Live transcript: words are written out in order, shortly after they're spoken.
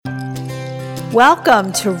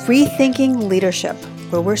Welcome to Rethinking Leadership,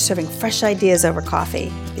 where we're serving fresh ideas over coffee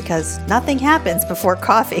because nothing happens before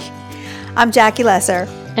coffee. I'm Jackie Lesser.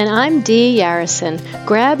 And I'm Dee Yarrison.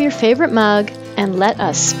 Grab your favorite mug and let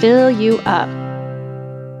us fill you up.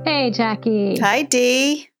 Hey, Jackie. Hi,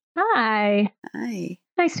 Dee. Hi. Hi.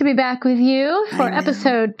 Nice to be back with you for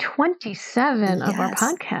episode 27 of our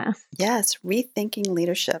podcast. Yes, Rethinking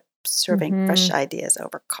Leadership, serving fresh ideas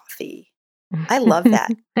over coffee. I love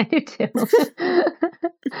that. I do too.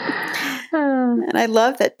 And I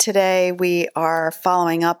love that today we are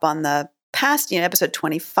following up on the past, episode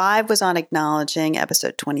 25 was on acknowledging,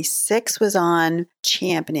 episode 26 was on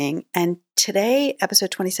championing, and today,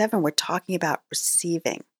 episode 27, we're talking about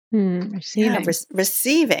receiving. Receiving. Yeah,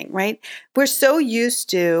 receiving, right? We're so used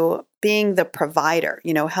to being the provider,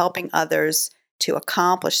 helping others to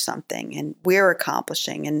accomplish something, and we're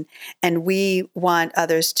accomplishing, and we want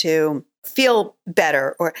others to feel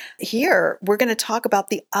better. Or here, we're going to talk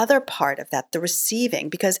about the other part of that, the receiving,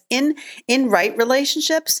 because in right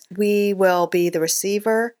relationships, we will be the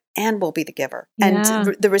receiver and we'll be the giver. Yeah.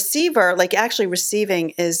 And the receiver, like actually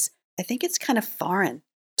receiving is, I think it's kind of foreign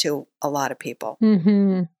to a lot of people.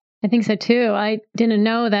 Mm-hmm. I think so too. I didn't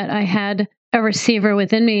know that I had a receiver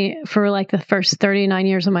within me for like the first 39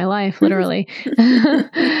 years of my life, literally.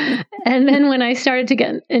 And then when I started to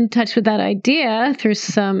get in touch with that idea through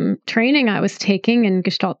some training I was taking in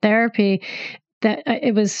Gestalt therapy, that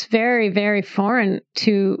it was very, very foreign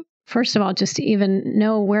to, first of all, just to even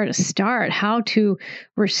know where to start, how to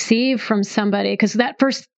receive from somebody. Because that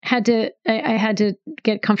first I had to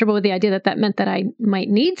get comfortable with the idea that meant that I might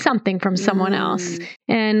need something from someone else.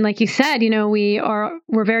 And like you said,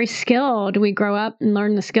 we're very skilled. We grow up and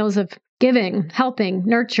learn the skills of giving, helping,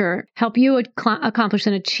 nurture, help you accomplish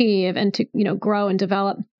and achieve, and to, grow and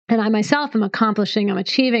develop. And I myself am accomplishing, I'm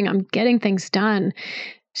achieving, I'm getting things done.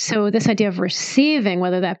 So this idea of receiving,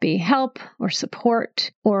 whether that be help or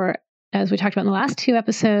support, or as we talked about in the last two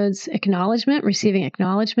episodes, acknowledgement, receiving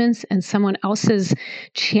acknowledgements and someone else's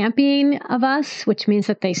championing of us, which means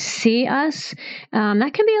that they see us,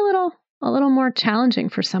 that can be a little more challenging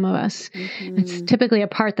for some of us. Mm-hmm. It's typically a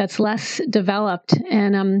part that's less developed.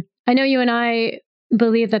 And I know you and I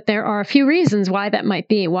believe that there are a few reasons why that might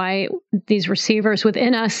be, why these receivers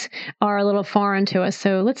within us are a little foreign to us.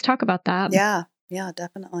 So let's talk about that. Yeah,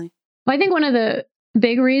 definitely. Well, I think one of the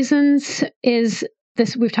big reasons is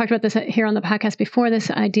this. We've talked about this here on the podcast before,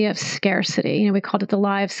 this idea of scarcity. We called it the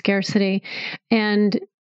lie of scarcity. And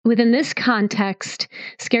within this context,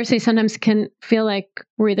 scarcity sometimes can feel like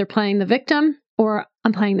we're either playing the victim or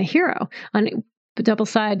I'm playing the hero. On the double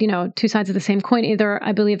side, two sides of the same coin. Either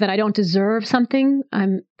I believe that I don't deserve something,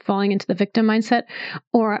 I'm falling into the victim mindset,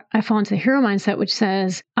 or I fall into the hero mindset, which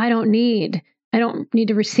says, I don't need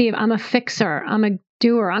to receive. I'm a fixer. I'm a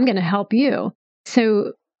doer. I'm going to help you.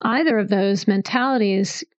 So either of those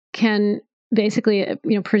mentalities can basically,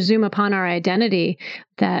 presume upon our identity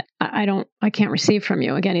that I can't receive from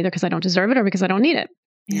you, again, either because I don't deserve it or because I don't need it.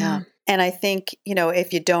 Yeah. And I think,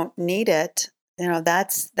 if you don't need it,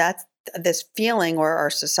 that's this feeling, or our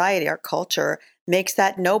society, our culture makes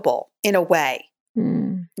that noble in a way,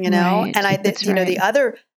 Right. And I think, right. the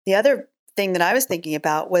other thing that I was thinking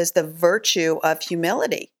about was the virtue of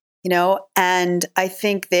humility, and I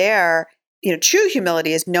think true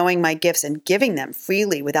humility is knowing my gifts and giving them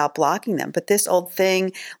freely without blocking them. But this old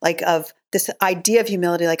thing, of this idea of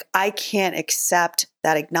humility, I can't accept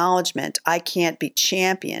that acknowledgement. I can't be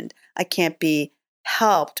championed. I can't be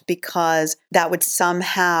helped because that would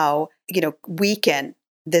somehow, weaken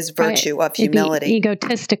this virtue of humility. Be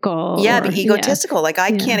egotistical. Yeah, be egotistical. I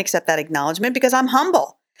can't accept that acknowledgement because I'm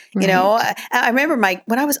humble. Right. I remember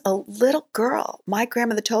when I was a little girl, my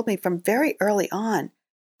grandmother told me from very early on,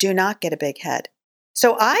 do not get a big head.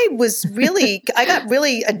 So I got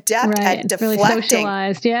really adept at deflecting. Really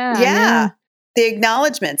socialized. Yeah. The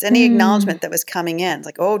acknowledgments, any acknowledgement that was coming in. It's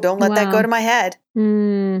like, oh, don't let that go to my head.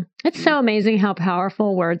 It's so amazing how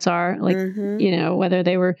powerful words are. Whether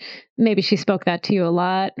they were, maybe she spoke that to you a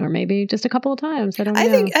lot, or maybe just a couple of times. I don't know. I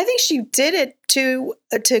think she did it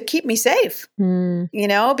to keep me safe,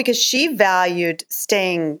 because she valued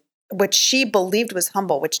staying, what she believed was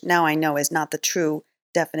humble, which now I know is not the true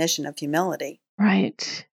definition of humility.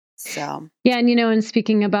 Right. So. Yeah. And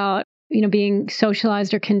speaking about, being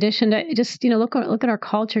socialized or conditioned, just, look at our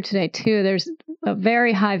culture today too. There's a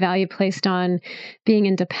very high value placed on being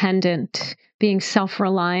independent, being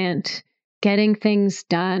self-reliant, getting things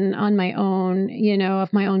done on my own,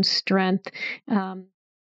 of my own strength.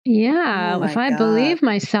 If I believe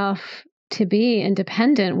myself to be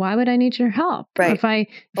independent, why would I need your help? Right.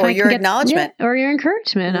 Or your acknowledgement. or your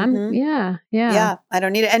encouragement. Yeah, I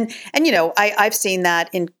don't need it. And you know, I've seen that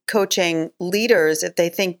in coaching leaders. If they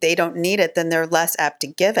think they don't need it, then they're less apt to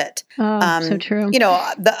give it. So true. You know,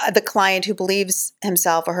 the client who believes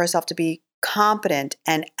himself or herself to be competent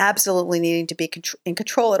and absolutely needing to be in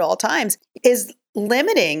control at all times is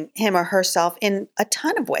limiting him or herself in a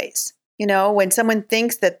ton of ways. You know, when someone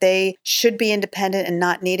thinks that they should be independent and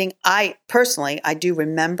not needing, I do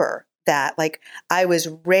remember that. Like, I was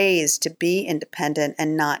raised to be independent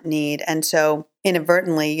and not need. And so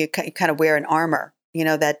inadvertently, you kind of wear an armor, you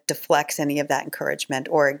know, that deflects any of that encouragement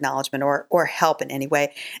or acknowledgement or help in any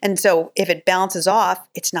way. And so if it bounces off,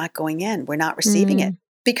 it's not going in. We're not receiving it.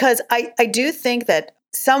 Because I do think that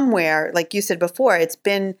somewhere, like you said before, it's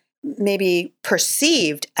been maybe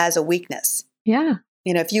perceived as a weakness. Yeah.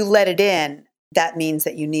 You know, if you let it in, that means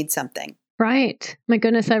that you need something. Right. My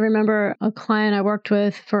goodness, I remember a client I worked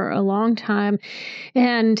with for a long time,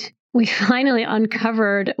 and we finally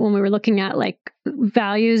uncovered when we were looking at like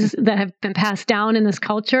values that have been passed down in this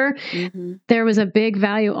culture, there was a big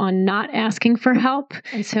value on not asking for help.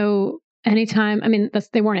 And so anytime, I mean,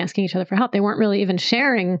 they weren't asking each other for help. They weren't really even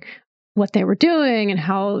sharing what they were doing and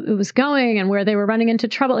how it was going and where they were running into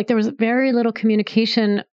trouble. Like, there was very little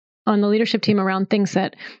communication on the leadership team around things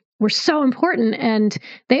that were so important. And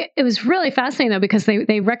it was really fascinating though, because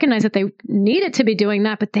they recognized that they needed to be doing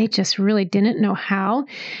that, but they just really didn't know how.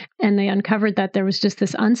 And they uncovered that there was just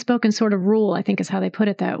this unspoken sort of rule, I think is how they put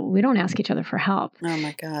it, that we don't ask each other for help. Oh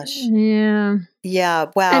my gosh. Yeah.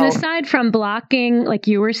 Yeah. Wow. And aside from blocking, like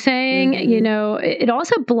you were saying, you know, it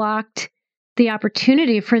also blocked the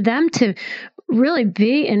opportunity for them to really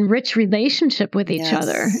be in rich relationship with each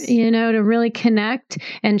other, you know, to really connect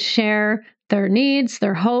and share their needs,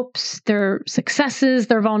 their hopes, their successes,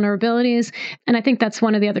 their vulnerabilities. And I think that's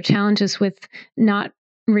one of the other challenges with not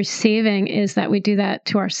receiving, is that we do that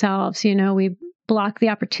to ourselves. You know, we block the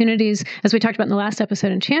opportunities, as we talked about in the last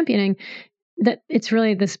episode in championing, that it's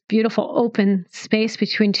really this beautiful open space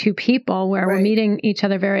between two people where we're meeting each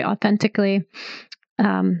other very authentically.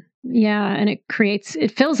 And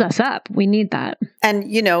it fills us up. We need that.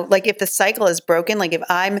 And, you know, like if the cycle is broken, like if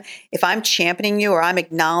I'm championing you, or I'm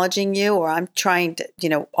acknowledging you, or I'm trying to, you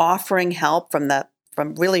know, offering help from a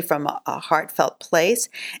heartfelt place,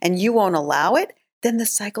 and you won't allow it, then the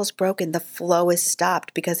cycle's broken. The flow is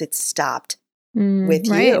stopped because it's stopped with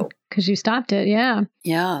you. Because you stopped it. Yeah.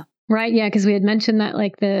 Yeah. Right. Yeah. Because we had mentioned that,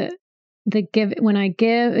 like the give, when I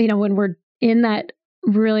give, you know, when we're in that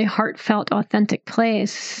really heartfelt, authentic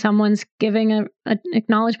place, someone's giving an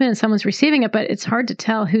acknowledgement and someone's receiving it, but it's hard to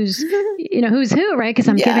tell who's who, right? Because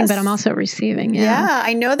I'm giving, but I'm also receiving. Yeah.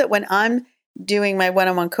 I know that when I'm doing my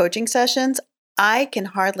one-on-one coaching sessions, I can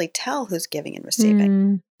hardly tell who's giving and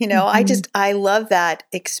receiving. You know, I love that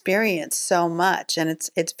experience so much, and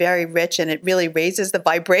it's very rich, and it really raises the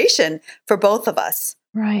vibration for both of us.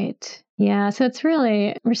 Right. Yeah. So it's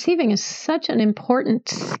really, receiving is such an important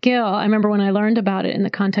skill. I remember when I learned about it in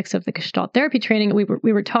the context of the Gestalt therapy training,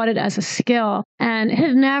 we were taught it as a skill, and it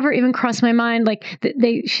had never even crossed my mind. Like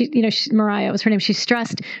Mariah was her name. She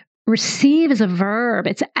stressed, receive is a verb.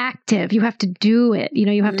 It's active. You have to do it. You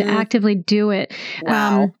know, you have to actively do it.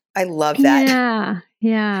 Wow. I love that. Yeah.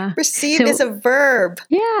 Yeah. Receive is a verb.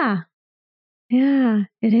 Yeah. Yeah,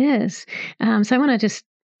 it is. So I want to just,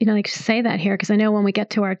 say that here, because I know when we get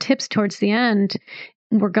to our tips towards the end,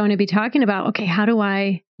 we're going to be talking about, okay, how do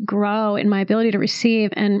I grow in my ability to receive?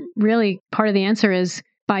 And really part of the answer is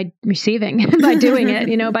by receiving, by doing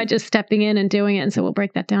it, by just stepping in and doing it. And so we'll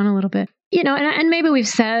break that down a little bit, and maybe we've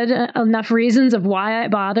said enough reasons of why I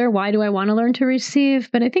bother. Why do I want to learn to receive?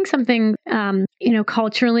 But I think something,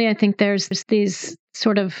 culturally, I think there's these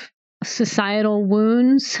sort of societal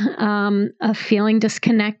wounds of feeling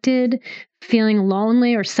disconnected, feeling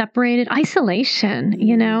lonely or separated, isolation,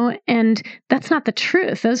 and that's not the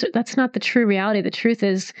truth. That's not the true reality. The truth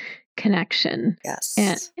is connection.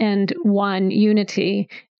 Yes. And one, unity.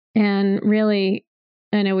 And really,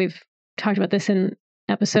 I know we've talked about this in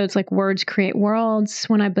episodes like Words Create Worlds.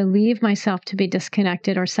 When I believe myself to be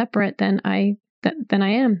disconnected or separate, then I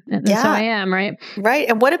am. And so I am, right? Right.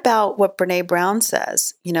 And what about what Brene Brown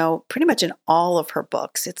says? Pretty much in all of her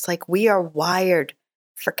books, it's like we are wired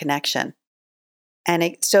for connection.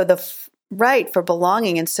 And for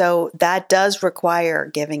belonging. And so that does require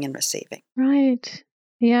giving and receiving. Right.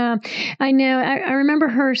 Yeah. I know. I remember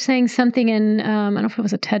her saying something in, I don't know if it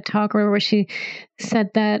was a TED Talk or where she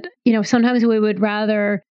said that, sometimes we would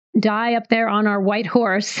rather die up there on our white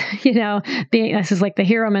horse, this is like the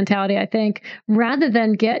hero mentality, I think, rather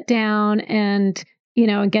than get down and,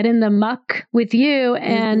 get in the muck with you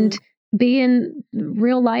and be in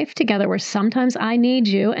real life together where sometimes I need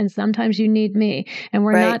you and sometimes you need me. And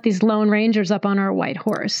we're not these lone rangers up on our white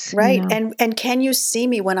horse. Right. And can you see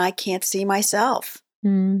me when I can't see myself?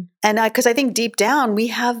 And because I think deep down, we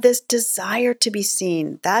have this desire to be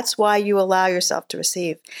seen. That's why you allow yourself to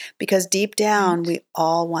receive, because deep down, we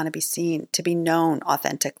all want to be seen, to be known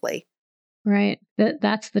authentically. Right.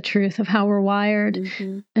 That's the truth of how we're wired.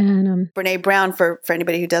 And Brene Brown, for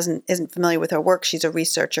anybody who isn't familiar with her work, she's a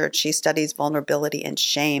researcher. She studies vulnerability and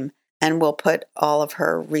shame, and we'll put all of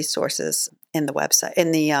her resources in the website,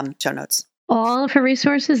 in the show notes. All of her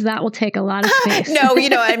resources, that will take a lot of space. No,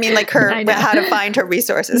 I mean like how to find her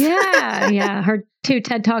resources. Yeah. Her 2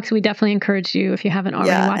 TED Talks, we definitely encourage you, if you haven't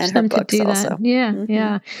already watched them, to do also.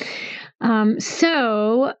 that.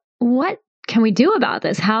 So what can we do about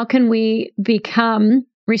this? How can we become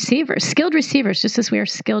receivers, skilled receivers, just as we are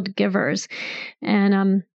skilled givers?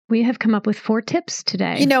 And we have come up with 4 tips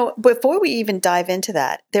today. Before we even dive into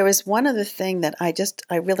that, there was one other thing that I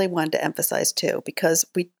really wanted to emphasize too, because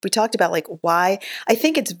we talked about like why I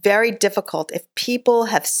think it's very difficult if people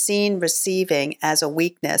have seen receiving as a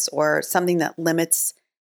weakness or something that limits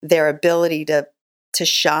their ability to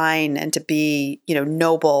shine and to be,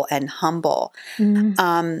 noble and humble.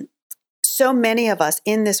 So many of us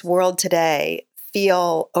in this world today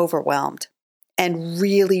feel overwhelmed and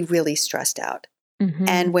really, really stressed out.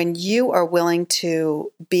 And when you're willing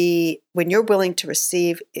to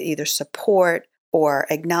receive either support or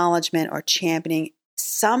acknowledgement or championing,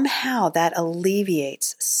 somehow that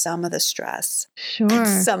alleviates some of the stress, and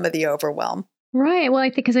some of the overwhelm. Right. Well,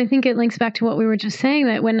 because I think it links back to what we were just saying,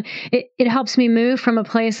 that when it helps me move from a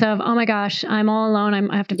place of, oh my gosh, I'm all alone.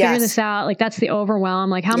 I have to figure this out. Like that's the overwhelm.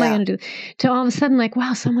 Like, how am I going to do, to all of a sudden like,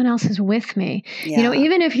 wow, someone else is with me.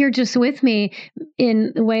 Even if you're just with me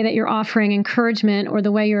in the way that you're offering encouragement or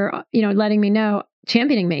the way you're, letting me know,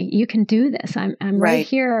 championing me, you can do this. I'm right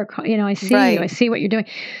here. I see you. I see what you're doing.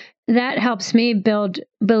 That helps me build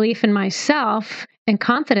belief in myself and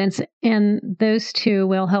confidence. And those 2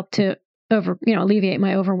 will help to alleviate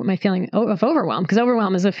my feeling of overwhelm, because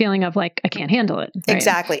overwhelm is a feeling of like, I can't handle it. Right?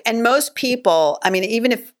 Exactly. And most people, I mean,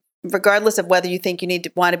 even if, regardless of whether you think you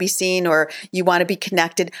want to be seen or you want to be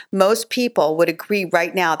connected, most people would agree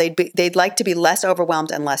right now they'd like to be less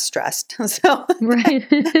overwhelmed and less stressed. So right.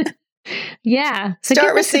 Yeah. So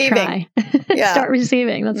start receiving. Start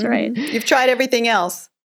receiving. That's right. You've tried everything else.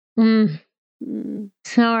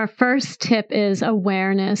 So our first tip is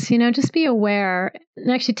awareness. Just be aware.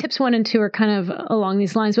 And actually, tips 1 and 2 are kind of along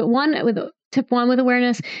these lines. But tip 1 with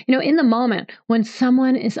awareness, in the moment when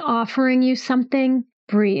someone is offering you something,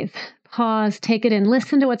 breathe, pause, take it in,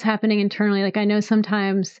 listen to what's happening internally. Like I know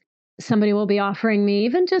sometimes somebody will be offering me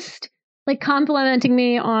even just like complimenting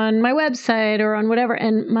me on my website or on whatever,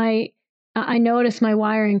 and I notice my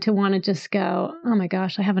wiring to want to just go, oh my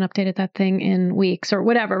gosh, I haven't updated that thing in weeks or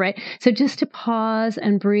whatever, right? So just to pause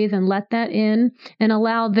and breathe and let that in and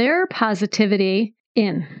allow their positivity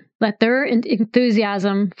in, let their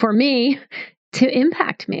enthusiasm for me to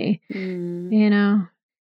impact me,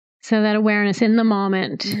 So that awareness in the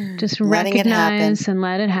moment, just recognize and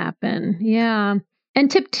let it happen. Yeah. And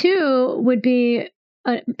tip 2 would be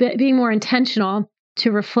being more intentional, to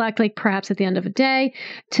reflect, like perhaps at the end of a day,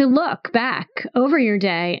 to look back over your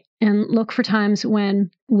day and look for times when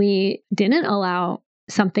we didn't allow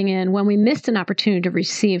something in, when we missed an opportunity to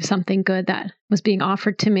receive something good that was being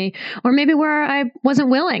offered to me, or maybe where I wasn't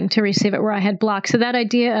willing to receive it, where I had blocked. So that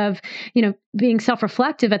idea of, being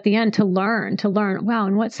self-reflective at the end to learn, wow,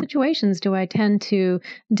 in what situations do I tend to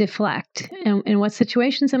deflect? And in what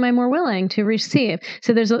situations am I more willing to receive?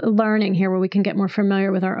 So there's a learning here where we can get more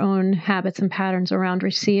familiar with our own habits and patterns around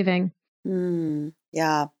receiving.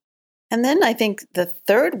 Yeah. And then I think the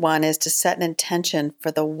third one is to set an intention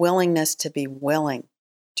for the willingness to be willing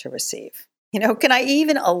to receive. Can I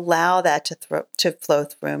even allow that to flow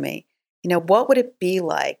through me? What would it be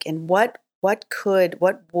like, and what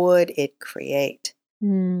would it create?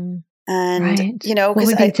 And right. what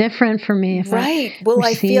would be different for me if will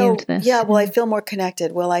I feel this? Will I feel more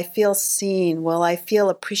connected? Will I feel seen? Will I feel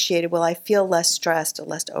appreciated? Will I feel less stressed or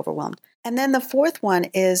less overwhelmed? And then the fourth one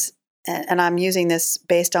is, and I'm using this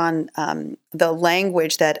based on the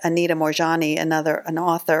language that Anita Moorjani, an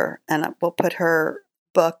author, and we'll put her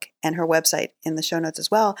book and her website in the show notes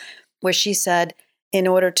as well, where she said, in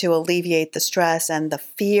order to alleviate the stress and the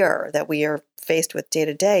fear that we are faced with day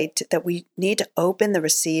to day, that we need to open the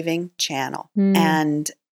receiving channel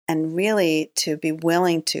and really to be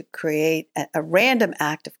willing to create a random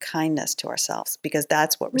act of kindness to ourselves, because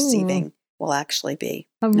that's what receiving will actually be.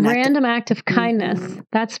 A random act of kindness.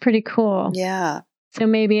 That's pretty cool. Yeah. So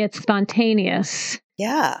maybe it's spontaneous.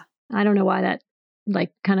 Yeah. I don't know why that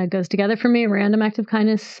like kind of goes together for me. Random act of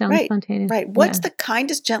kindness sounds spontaneous. Right. What's the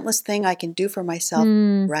kindest, gentlest thing I can do for myself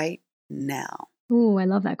right now? Ooh, I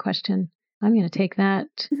love that question. I'm going to take that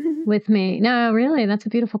with me. No, really, that's a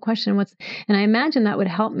beautiful question. And I imagine that would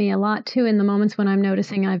help me a lot too in the moments when I'm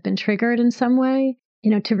noticing I've been triggered in some way,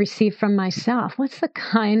 to receive from myself. What's the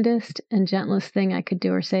kindest and gentlest thing I could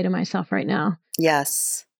do or say to myself right now?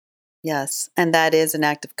 Yes. And that is an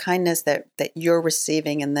act of kindness that you're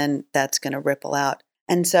receiving, and then that's going to ripple out.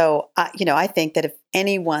 And so, I think that if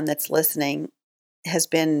anyone that's listening has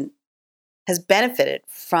benefited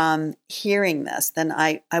from hearing this, then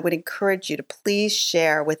I would encourage you to please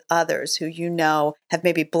share with others who have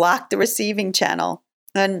maybe blocked the receiving channel.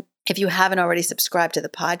 And if you haven't already subscribed to the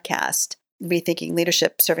podcast, Rethinking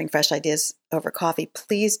Leadership, Serving Fresh Ideas Over Coffee,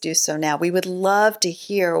 please do so now. We would love to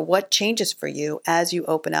hear what changes for you as you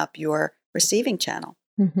open up your receiving channel.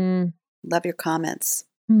 Love your comments.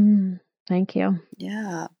 Thank you.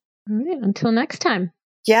 Yeah. All right. Until next time.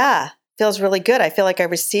 Yeah. Feels really good. I feel like I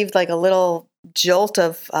received like a little jolt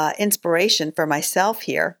of inspiration for myself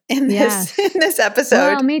here in this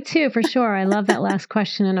episode. Well, me too, for sure. I love that last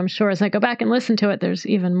question. And I'm sure as I go back and listen to it, there's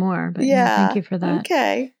even more. But thank you for that.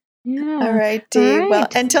 Okay. Yeah. All right, Dee. Right. Well,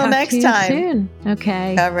 until Talk next to you time. Soon.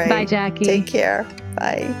 Okay. All right. Bye, Jackie. Take care.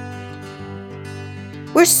 Bye.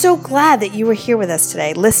 We're so glad that you were here with us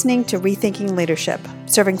today, listening to Rethinking Leadership,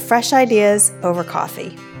 serving fresh ideas over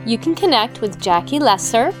coffee. You can connect with Jackie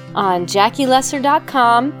Lesser on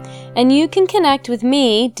JackieLesser.com, and you can connect with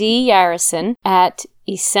me, Dee Yarrison, at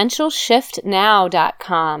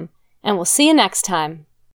EssentialShiftNow.com. And we'll see you next time.